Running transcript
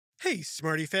Hey,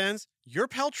 Smarty fans, your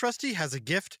pal Trusty has a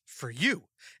gift for you.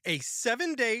 A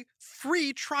 7-day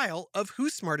free trial of Who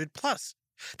Smarted Plus.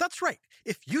 That's right.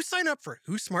 If you sign up for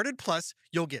Who Smarted Plus,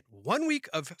 you'll get 1 week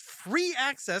of free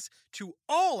access to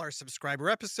all our subscriber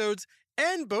episodes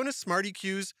and bonus Smarty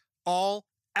Cues, all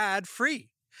ad-free.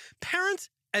 Parents,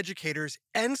 educators,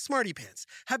 and Smarty Pants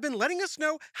have been letting us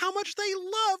know how much they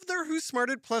love their Who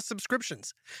Smarted Plus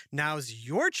subscriptions. Now's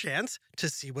your chance to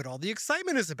see what all the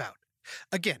excitement is about.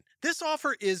 Again, this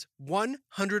offer is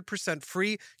 100%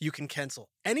 free. You can cancel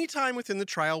anytime within the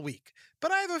trial week.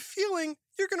 But I have a feeling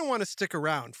you're going to want to stick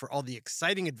around for all the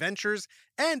exciting adventures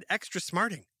and extra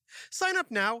smarting. Sign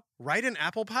up now right in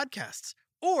Apple Podcasts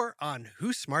or on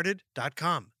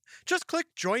whosmarted.com. Just click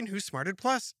Join Who Smarted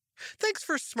Plus. Thanks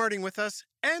for smarting with us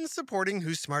and supporting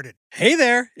Who Smarted. Hey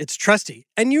there, it's Trusty,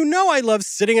 and you know I love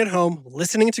sitting at home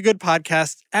listening to good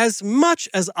podcasts as much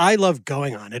as I love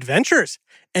going on adventures.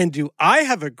 And do I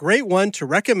have a great one to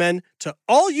recommend to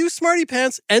all you Smarty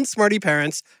Pants and Smarty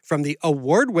Parents from the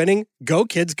award-winning Go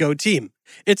Kids Go team.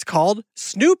 It's called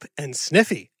Snoop and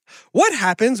Sniffy. What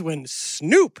happens when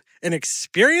Snoop, an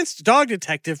experienced dog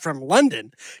detective from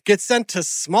London, gets sent to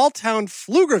small-town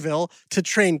Pflugerville to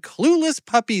train clueless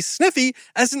puppy Sniffy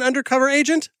as an undercover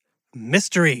agent?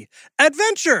 Mystery,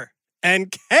 adventure,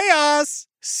 and chaos!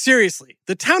 Seriously,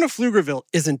 the town of Pflugerville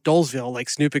isn't Dolesville like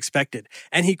Snoop expected,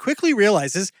 and he quickly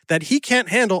realizes that he can't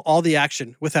handle all the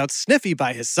action without Sniffy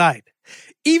by his side.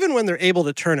 Even when they're able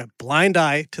to turn a blind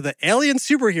eye to the alien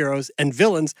superheroes and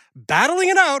villains battling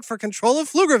it out for control of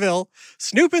Pflugerville,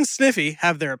 Snoop and Sniffy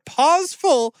have their paws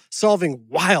full solving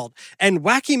wild and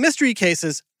wacky mystery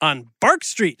cases on Bark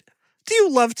Street. Do you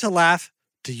love to laugh?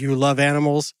 Do you love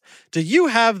animals? Do you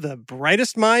have the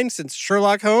brightest mind since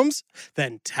Sherlock Holmes?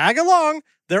 Then tag along.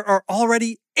 There are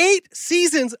already 8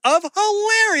 seasons of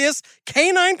hilarious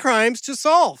canine crimes to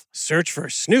solve. Search for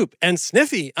Snoop and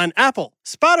Sniffy on Apple,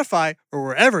 Spotify, or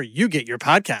wherever you get your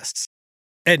podcasts.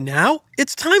 And now,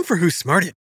 it's time for Who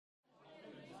Smarted.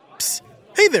 Psst.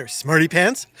 Hey there, Smarty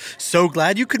Pants. So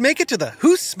glad you could make it to the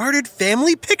Who Smarted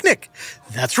family picnic.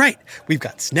 That's right. We've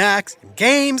got snacks and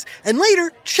games, and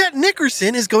later, Chet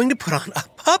Nickerson is going to put on a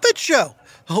puppet show.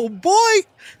 Oh boy!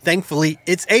 Thankfully,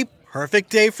 it's a perfect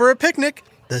day for a picnic.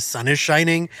 The sun is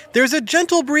shining, there's a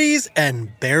gentle breeze,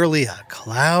 and barely a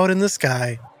cloud in the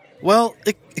sky. Well,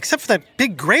 except for that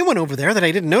big gray one over there that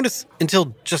I didn't notice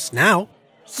until just now.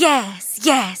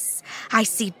 Yes. I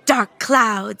see dark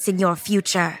clouds in your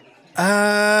future.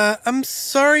 I'm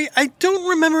sorry, I don't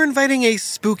remember inviting a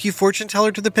spooky fortune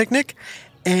teller to the picnic.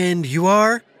 And you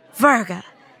are? Virga.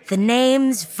 The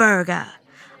name's Virga.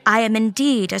 I am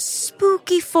indeed a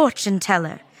spooky fortune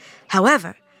teller.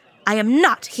 However, I am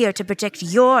not here to predict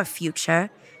your future.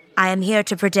 I am here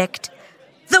to predict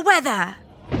the weather.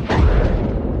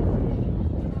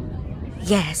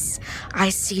 Yes, I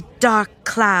see dark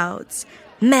clouds.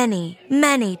 Many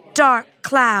dark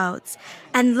clouds.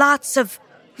 And lots of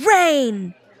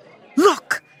rain!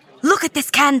 Look at this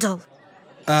candle.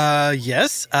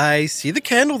 Yes, I see the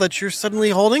candle that you're suddenly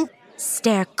holding.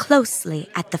 Stare closely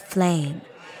at the flame.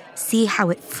 See how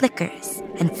it flickers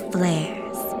and flares.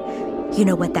 You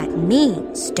know what that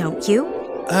means, don't you?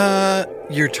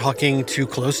 You're talking too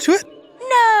close to it?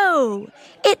 No!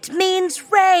 It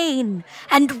means rain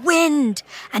and wind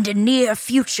and a near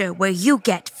future where you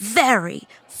get very,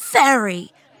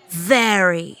 very,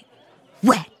 very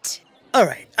wet. All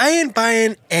right, I ain't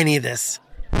buying any of this.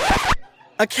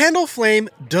 A candle flame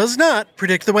does not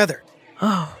predict the weather.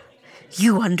 Oh,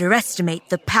 you underestimate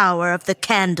the power of the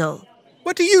candle.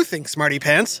 What do you think, Smarty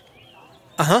Pants?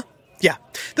 Uh-huh. Yeah,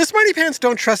 the Smarty Pants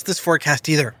don't trust this forecast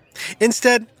either.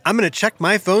 Instead, I'm going to check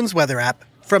my phone's weather app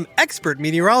from expert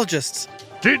meteorologists.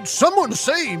 Did someone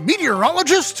say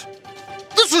meteorologist?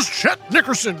 This is Chet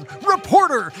Nickerson,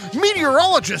 reporter,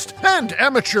 meteorologist, and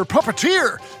amateur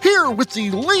puppeteer, here with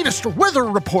the latest weather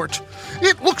report.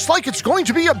 It looks like it's going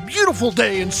to be a beautiful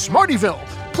day in Smartyville.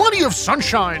 Plenty of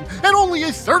sunshine, and only a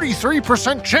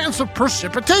 33% chance of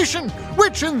precipitation,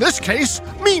 which in this case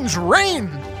means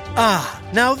rain. Ah,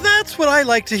 now that's what I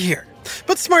like to hear.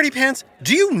 But Smarty Pants,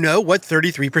 do you know what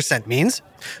 33% means?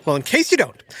 Well, in case you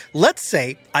don't, let's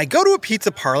say I go to a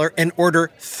pizza parlor and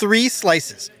order 3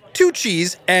 slices, 2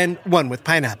 cheese, and 1 with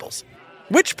pineapples.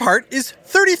 Which part is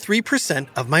 33%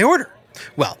 of my order?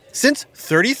 Well, since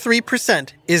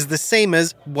 33% is the same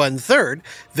as 1/3,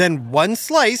 then 1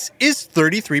 slice is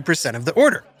 33% of the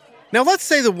order. Now let's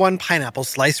say the 1 pineapple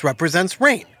slice represents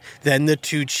rain. Then the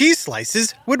 2 cheese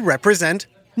slices would represent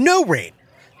no rain.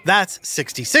 That's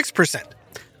 66%.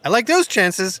 I like those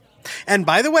chances. And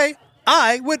by the way,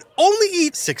 I would only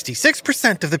eat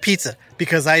 66% of the pizza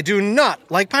because I do not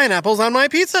like pineapples on my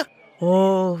pizza.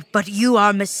 Oh, but you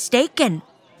are mistaken.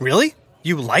 Really?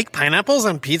 You like pineapples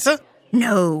on pizza?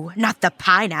 No, not the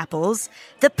pineapples.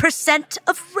 The percent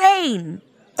of rain.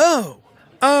 Oh,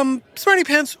 Smarty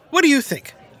Pants, what do you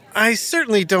think? I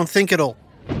certainly don't think it'll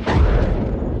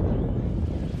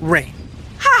rain.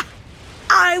 Ha!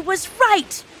 I was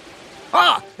right.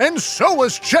 Ah, and so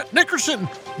was Chet Nickerson,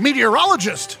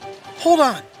 meteorologist. Hold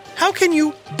on. How can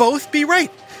you both be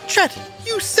right? Chet,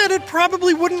 you said it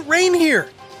probably wouldn't rain here.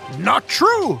 Not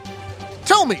true.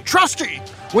 Tell me, Trusty,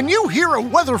 when you hear a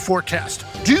weather forecast,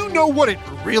 do you know what it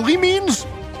really means?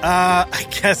 I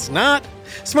guess not.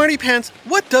 Smarty Pants,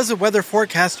 what does a weather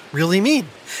forecast really mean?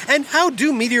 And how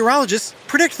do meteorologists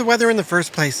predict the weather in the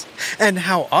first place? And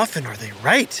how often are they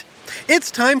right? It's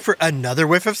time for another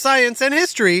whiff of science and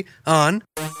history on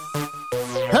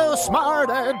Who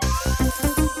smarted?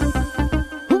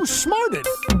 Who's smarted?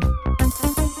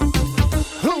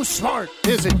 Who's smart?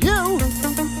 Is it you?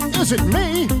 Is it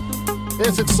me?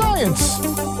 Is it science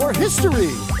or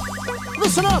history?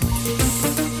 Listen up,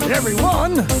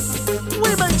 everyone.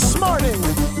 We make smarting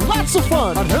lots of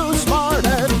fun on Who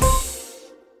Smarted.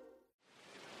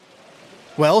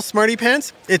 Well, Smarty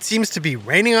Pants, it seems to be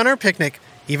raining on our picnic,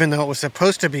 even though it was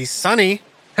supposed to be sunny.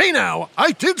 Hey now,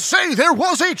 I did say there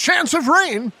was a chance of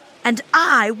rain. And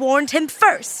I warned him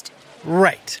first.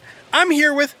 Right. I'm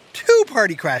here with two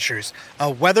party crashers,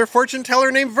 a weather fortune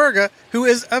teller named Virga, who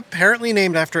is apparently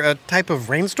named after a type of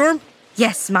rainstorm.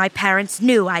 Yes, my parents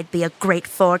knew I'd be a great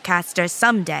forecaster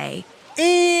someday.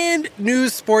 And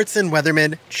news, sports, and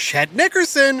weatherman Chet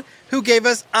Nickerson, who gave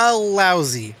us a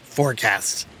lousy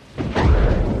forecast.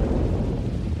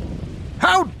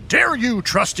 How dare you,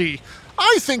 Trusty?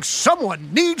 I think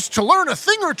someone needs to learn a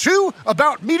thing or two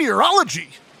about meteorology.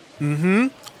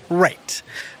 Right.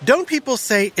 Don't people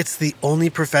say it's the only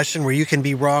profession where you can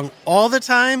be wrong all the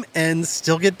time and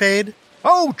still get paid?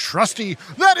 Oh, Trusty,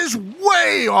 that is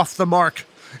way off the mark.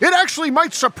 It actually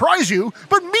might surprise you,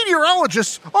 but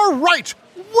meteorologists are right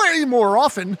way more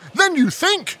often than you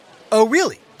think. Oh,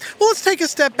 really? Well, let's take a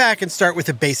step back and start with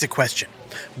a basic question.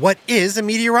 What is a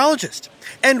meteorologist?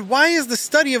 And why is the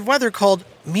study of weather called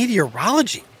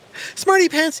meteorology? Smarty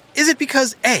Pants, is it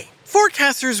because A,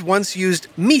 forecasters once used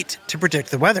meat to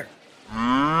predict the weather?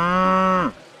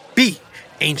 B,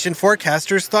 ancient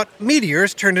forecasters thought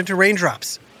meteors turned into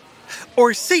raindrops?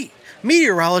 Or C,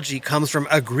 meteorology comes from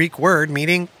a Greek word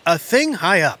meaning a thing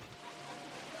high up?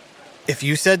 If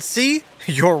you said C,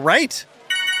 you're right.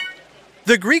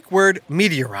 The Greek word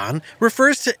meteoron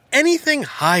refers to anything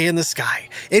high in the sky,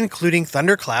 including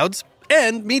thunderclouds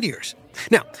and meteors.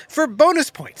 Now, for bonus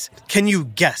points, can you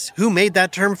guess who made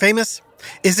that term famous?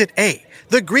 Is it A,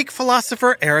 the Greek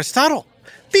philosopher Aristotle,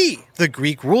 B, the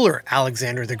Greek ruler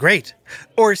Alexander the Great,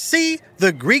 or C,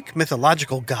 the Greek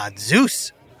mythological god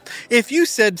Zeus? If you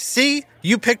said C,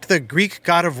 you picked the Greek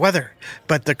god of weather,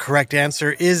 but the correct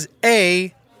answer is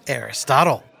A,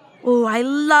 Aristotle. Oh, I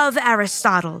love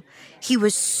Aristotle. He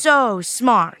was so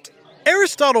smart.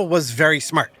 Aristotle was very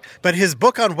smart, but his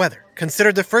book on weather,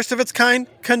 considered the first of its kind,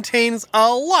 contains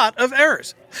a lot of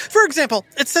errors. For example,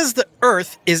 it says the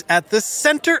Earth is at the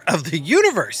center of the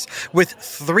universe, with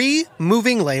 3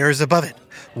 moving layers above it: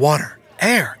 water,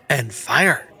 air, and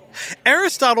fire.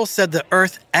 Aristotle said the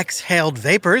Earth exhaled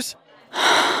vapors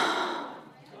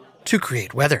to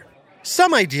create weather.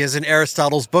 Some ideas in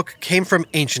Aristotle's book came from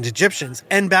ancient Egyptians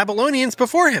and Babylonians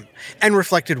before him, and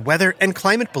reflected weather and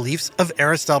climate beliefs of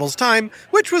Aristotle's time,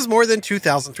 which was more than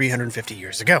 2,350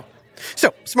 years ago.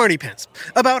 So, Smarty Pants,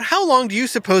 about how long do you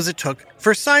suppose it took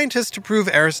for scientists to prove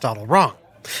Aristotle wrong?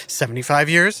 75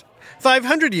 years?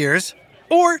 500 years?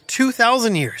 Or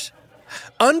 2,000 years?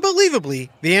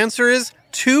 Unbelievably, the answer is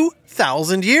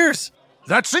 2,000 years.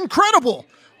 That's incredible,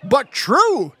 but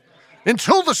true.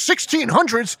 Until the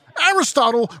 1600s,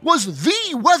 Aristotle was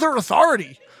the weather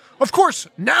authority. Of course,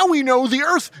 now we know the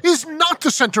Earth is not the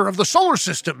center of the solar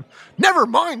system, never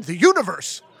mind the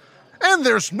universe. And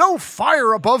there's no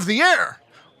fire above the air.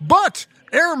 But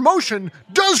air motion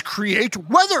does create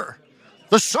weather.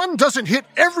 The sun doesn't hit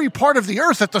every part of the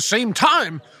Earth at the same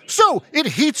time, so it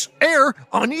heats air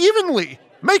unevenly,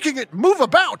 making it move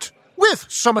about, with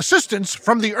some assistance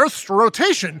from the Earth's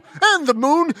rotation and the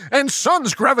moon and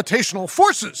sun's gravitational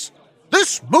forces.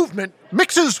 This movement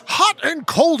mixes hot and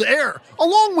cold air,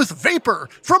 along with vapor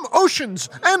from oceans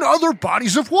and other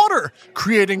bodies of water,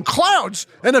 creating clouds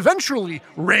and eventually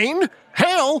rain,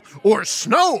 hail, or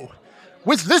snow.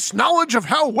 With this knowledge of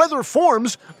how weather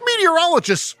forms,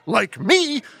 meteorologists like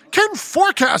me can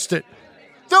forecast it,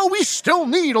 though we still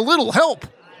need a little help.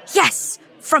 Yes,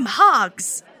 from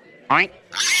hogs.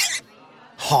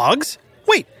 Hogs?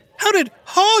 Wait, how did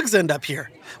hogs end up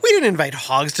here? We didn't invite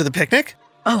hogs to the picnic.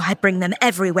 Oh, I bring them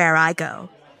everywhere I go.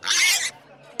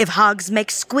 If hogs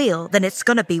make squeal, then it's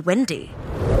gonna be windy.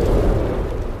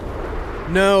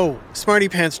 No, Smarty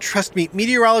Pants, trust me,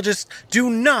 meteorologists do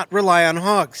not rely on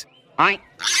hogs.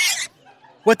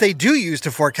 What they do use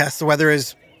to forecast the weather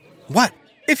is... what?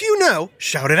 If you know,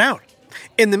 shout it out.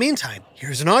 In the meantime,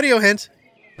 here's an audio hint.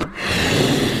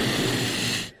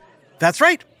 That's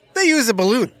right, they use a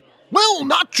balloon. Well,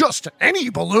 not just any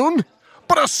balloon,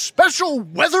 but a special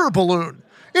weather balloon.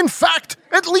 In fact,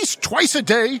 at least twice a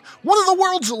day, one of the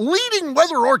world's leading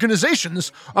weather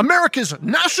organizations, America's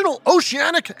National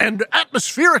Oceanic and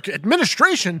Atmospheric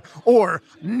Administration, or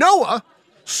NOAA,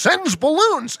 sends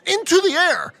balloons into the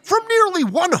air from nearly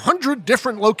 100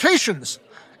 different locations.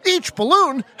 Each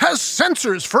balloon has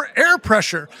sensors for air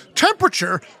pressure,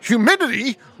 temperature,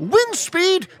 humidity, wind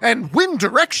speed, and wind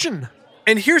direction.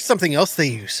 And here's something else they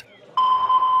use.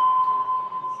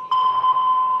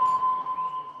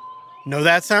 Know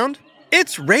that sound?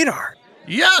 It's radar.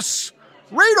 Yes!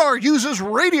 Radar uses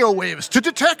radio waves to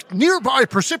detect nearby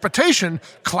precipitation,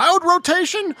 cloud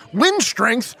rotation, wind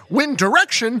strength, wind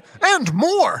direction, and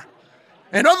more.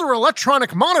 And other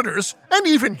electronic monitors, and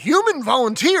even human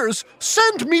volunteers,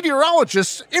 send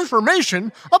meteorologists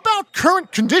information about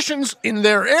current conditions in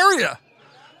their area.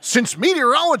 Since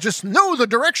meteorologists know the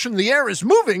direction the air is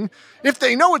moving, if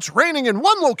they know it's raining in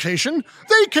one location,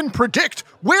 they can predict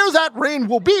where that rain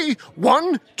will be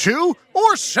 1, 2,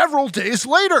 or several days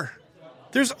later.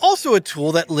 There's also a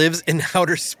tool that lives in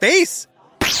outer space.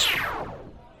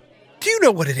 Do you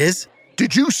know what it is?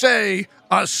 Did you say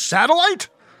a satellite?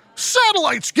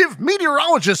 Satellites give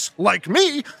meteorologists like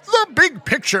me the big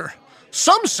picture.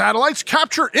 Some satellites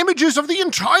capture images of the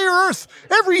entire Earth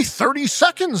every 30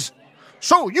 seconds.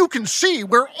 So you can see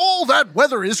where all that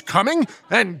weather is coming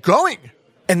and going.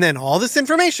 And then all this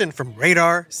information from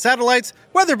radar, satellites,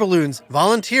 weather balloons,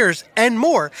 volunteers, and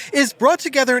more is brought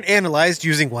together and analyzed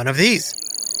using one of these.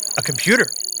 A computer.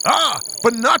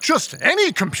 But not just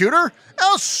any computer,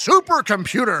 a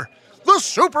supercomputer. The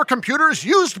supercomputers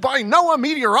used by NOAA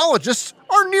meteorologists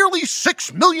are nearly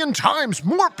 6 million times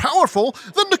more powerful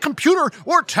than the computer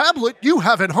or tablet you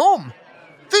have at home.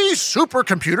 These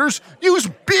supercomputers use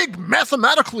big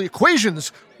mathematical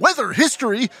equations, weather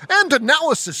history, and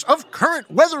analysis of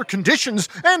current weather conditions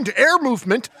and air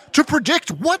movement to predict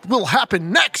what will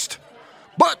happen next.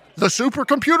 But the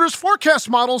supercomputers' forecast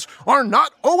models are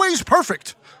not always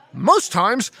perfect. Most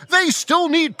times, they still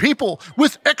need people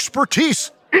with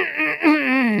expertise,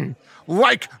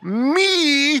 like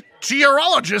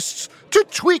meteorologists, to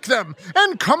tweak them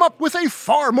and come up with a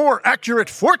far more accurate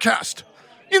forecast.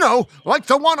 You know, like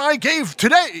the one I gave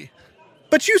today.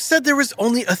 But you said there was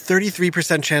only a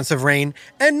 33% chance of rain,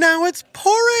 and now it's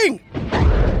pouring!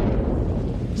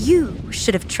 You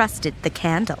should have trusted the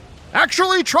candle.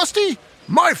 Actually, Trusty,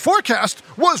 my forecast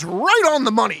was right on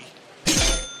the money.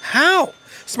 How?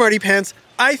 Smarty Pants,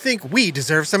 I think we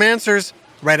deserve some answers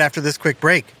right after this quick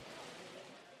break.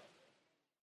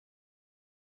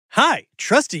 Hi,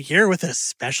 Trusty here with a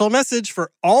special message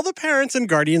for all the parents and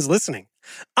guardians listening.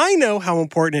 I know how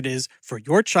important it is for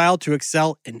your child to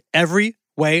excel in every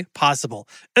way possible,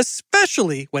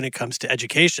 especially when it comes to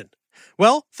education.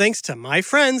 Well, thanks to my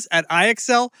friends at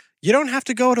IXL, you don't have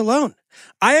to go it alone.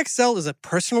 IXL is a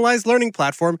personalized learning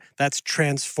platform that's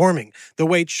transforming the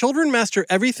way children master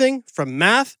everything from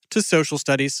math to social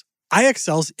studies.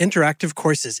 IXL's interactive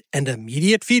courses and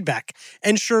immediate feedback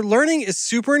ensure learning is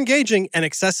super engaging and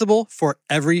accessible for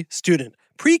every student,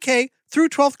 pre-K through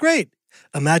 12th grade.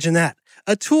 Imagine that.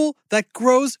 A tool that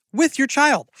grows with your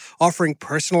child, offering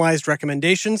personalized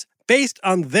recommendations based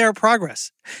on their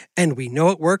progress. And we know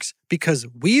it works because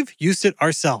we've used it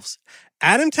ourselves.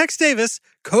 Adam Tex Davis,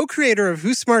 co-creator of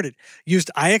Who Smarted,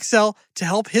 used IXL to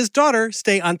help his daughter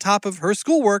stay on top of her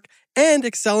schoolwork and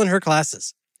excel in her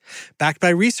classes. Backed by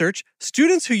research,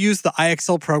 students who use the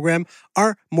IXL program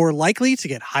are more likely to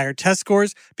get higher test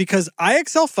scores because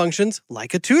IXL functions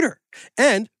like a tutor.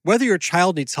 And whether your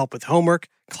child needs help with homework,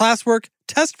 classwork,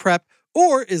 test prep,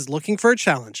 or is looking for a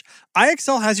challenge,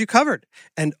 IXL has you covered,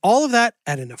 and all of that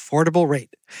at an affordable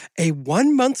rate. A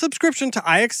 1-month subscription to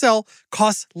IXL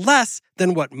costs less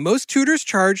than what most tutors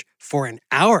charge for an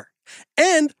hour.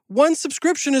 And one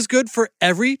subscription is good for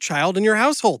every child in your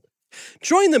household.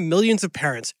 Join the millions of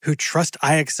parents who trust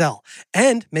IXL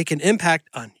and make an impact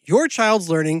on your child's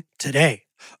learning today.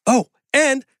 Oh,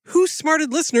 and Who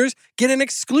Smarted listeners get an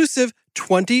exclusive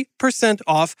 20%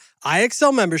 off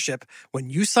IXL membership when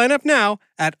you sign up now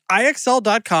at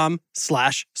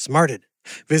IXL.com/smarted.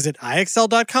 Visit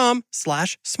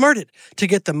IXL.com/smarted to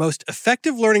get the most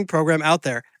effective learning program out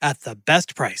there at the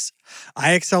best price.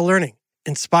 IXL Learning.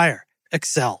 Inspire.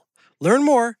 Excel. Learn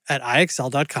more at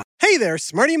IXL.com. Hey there,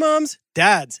 smarty moms,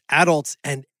 dads, adults,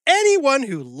 and anyone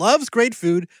who loves great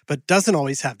food but doesn't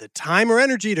always have the time or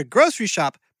energy to grocery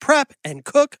shop, prep, and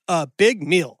cook a big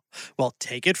meal. Well,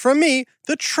 take it from me,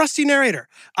 the trusty narrator.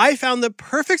 I found the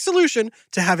perfect solution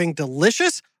to having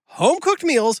delicious, home-cooked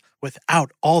meals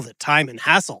without all the time and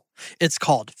hassle. It's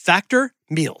called Factor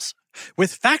Meals.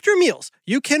 With Factor Meals,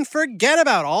 you can forget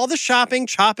about all the shopping,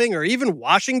 chopping, or even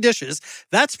washing dishes.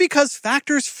 That's because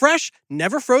Factor's fresh,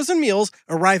 never frozen meals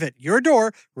arrive at your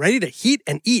door ready to heat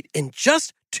and eat in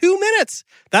just 2 minutes.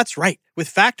 That's right. With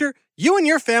Factor, you and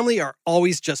your family are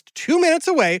always just 2 minutes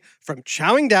away from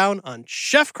chowing down on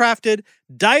chef-crafted,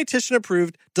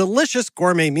 dietitian-approved, delicious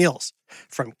gourmet meals.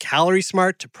 From Calorie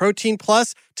Smart to Protein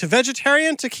Plus to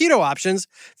vegetarian to keto options,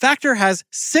 Factor has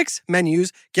 6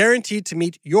 menus guaranteed to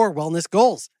meet your wellness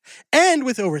goals. And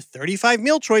with over 35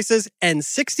 meal choices and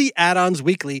 60 add-ons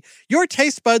weekly, your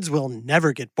taste buds will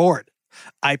never get bored.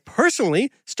 I personally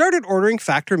started ordering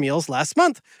Factor meals last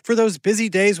month for those busy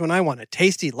days when I want a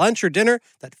tasty lunch or dinner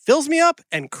that fills me up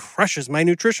and crushes my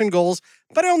nutrition goals,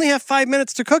 but I only have 5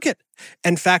 minutes to cook it.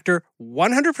 And Factor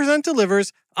 100%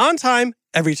 delivers on time,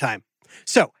 every time.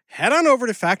 So head on over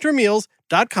to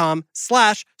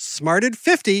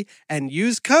factormeals.com/smarted50 and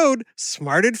use code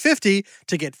SMARTED50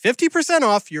 to get 50%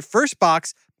 off your first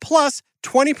box plus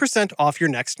 20% off your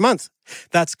next month.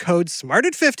 That's code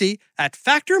SMARTED50 at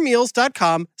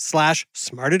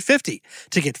factormeals.com/smarted50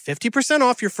 to get 50%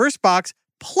 off your first box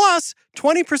plus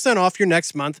 20% off your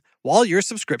next month while your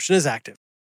subscription is active.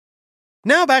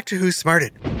 Now back to Who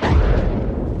Smarted.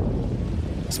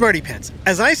 Smarty Pants,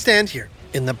 as I stand here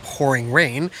in the pouring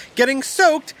rain, getting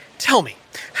soaked, tell me,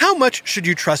 how much should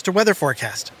you trust a weather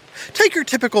forecast? Take your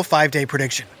typical 5-day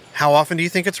prediction. How often do you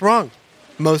think it's wrong?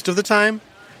 Most of the time?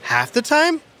 Half the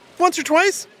time? Once or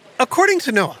twice? According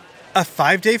to NOAA, a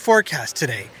 5-day forecast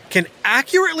today can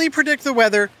accurately predict the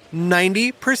weather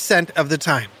 90% of the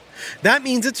time. That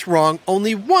means it's wrong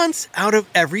only once out of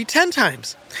every 10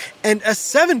 times. And a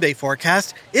 7-day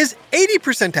forecast is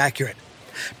 80% accurate.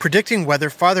 Predicting weather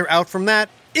farther out from that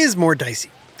is more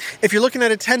dicey. If you're looking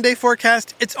at a 10-day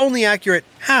forecast, it's only accurate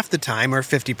half the time, or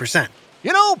 50%.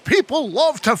 You know, people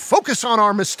love to focus on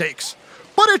our mistakes,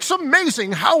 but it's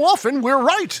amazing how often we're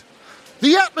right.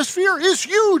 The atmosphere is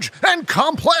huge and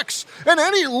complex, and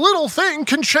any little thing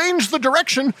can change the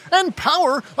direction and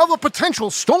power of a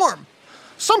potential storm.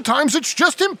 Sometimes it's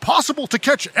just impossible to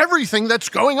catch everything that's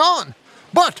going on,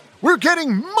 but we're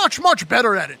getting much, much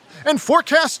better at it. And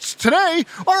forecasts today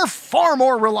are far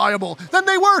more reliable than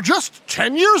they were just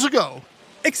 10 years ago.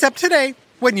 Except today,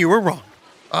 when you were wrong.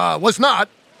 Was not.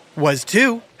 Was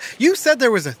too. You said there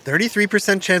was a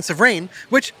 33% chance of rain,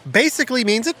 which basically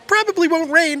means it probably won't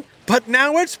rain, but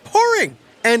now it's pouring,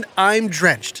 and I'm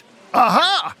drenched.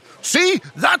 Aha! See,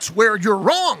 that's where you're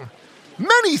wrong.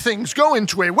 Many things go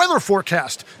into a weather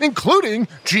forecast, including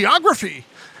geography.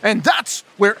 And that's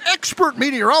where expert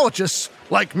meteorologists,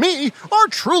 like me, are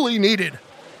truly needed.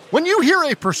 When you hear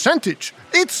a percentage,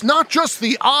 it's not just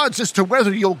the odds as to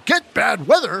whether you'll get bad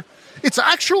weather. It's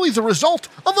actually the result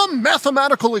of a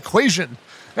mathematical equation.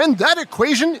 And that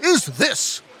equation is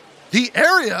this: the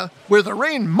area where the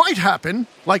rain might happen,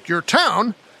 like your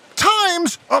town,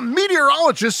 times a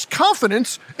meteorologist's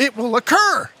confidence it will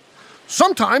occur.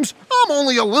 Sometimes I'm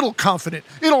only a little confident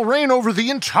it'll rain over the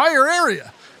entire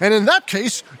area. And in that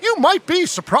case, you might be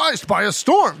surprised by a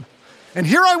storm. And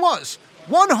here I was,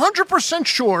 100%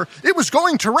 sure it was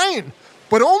going to rain,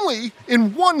 but only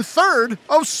in 1/3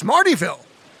 of Smartyville.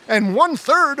 And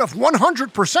 1/3 of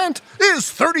 100% is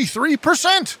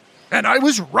 33%. And I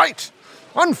was right.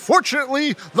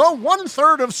 Unfortunately, the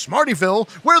 1/3 of Smartyville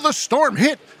where the storm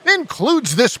hit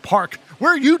includes this park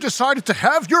where you decided to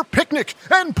have your picnic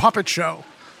and puppet show.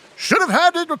 Should have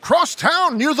had it across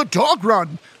town near the dog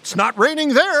run. It's not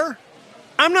raining there.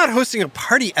 I'm not hosting a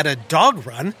party at a dog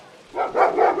run.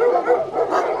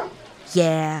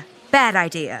 Yeah, bad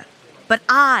idea. But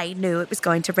I knew it was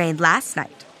going to rain last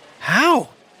night. How?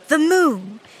 The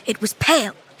moon. It was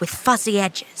pale with fuzzy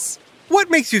edges. What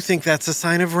makes you think that's a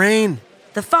sign of rain?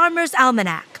 The Farmer's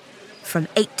Almanac from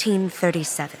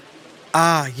 1837.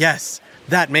 Ah, yes.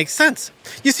 That makes sense.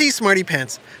 You see, Smarty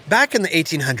Pants, back in the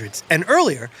 1800s and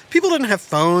earlier, people didn't have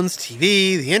phones,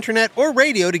 TV, the internet, or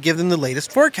radio to give them the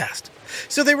latest forecast.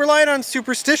 So they relied on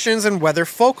superstitions and weather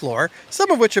folklore,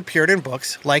 some of which appeared in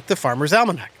books like the Farmer's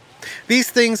Almanac. These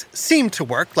things seem to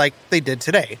work like they did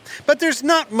today, but there's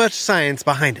not much science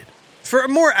behind it. For a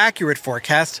more accurate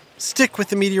forecast, stick with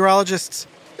the meteorologists.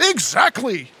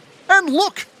 Exactly. And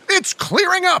look, it's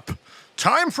clearing up.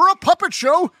 Time for a puppet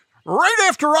show right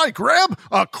after I grab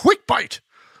a quick bite.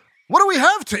 What do we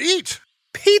have to eat?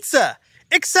 Pizza!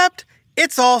 Except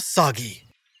it's all soggy.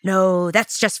 No,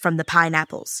 that's just from the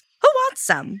pineapples. Who wants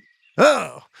some?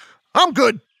 Oh, I'm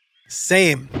good.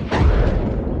 Same.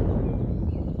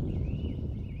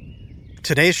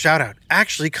 Today's shoutout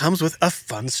actually comes with a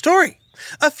fun story.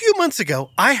 A few months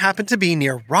ago, I happened to be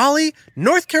near Raleigh,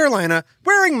 North Carolina,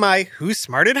 wearing my Who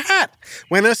Smarted hat,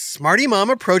 when a Smarty mom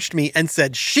approached me and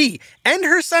said she and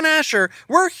her son Asher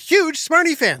were huge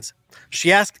Smarty fans.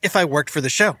 She asked if I worked for the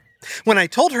show. When I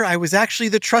told her I was actually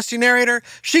the trusty narrator,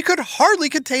 she could hardly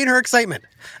contain her excitement.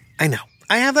 I know,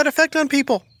 I have that effect on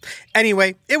people.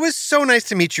 Anyway, it was so nice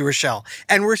to meet you, Rochelle,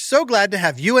 and we're so glad to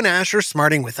have you and Asher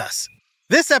smarting with us.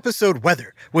 This episode,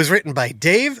 Weather, was written by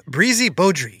Dave Breezy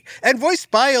Beaudry and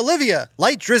voiced by Olivia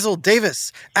Light Drizzle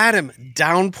Davis, Adam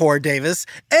Downpour Davis,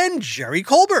 and Jerry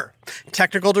Colbert.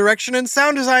 Technical direction and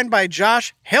sound design by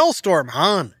Josh Hailstorm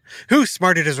Hahn. Who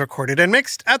Smarted is recorded and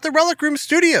mixed at the Relic Room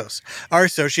Studios. Our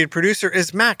associate producer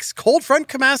is Max Coldfront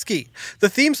Kamaski. The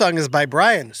theme song is by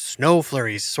Brian Snow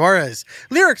Flurries Suarez.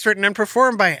 Lyrics written and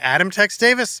performed by Adam Tex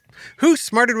Davis. Who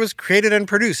Smarted was created and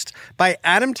produced by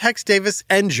Adam Tex Davis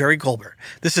and Jerry Colbert.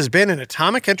 This has been an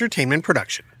Atomic Entertainment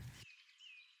production.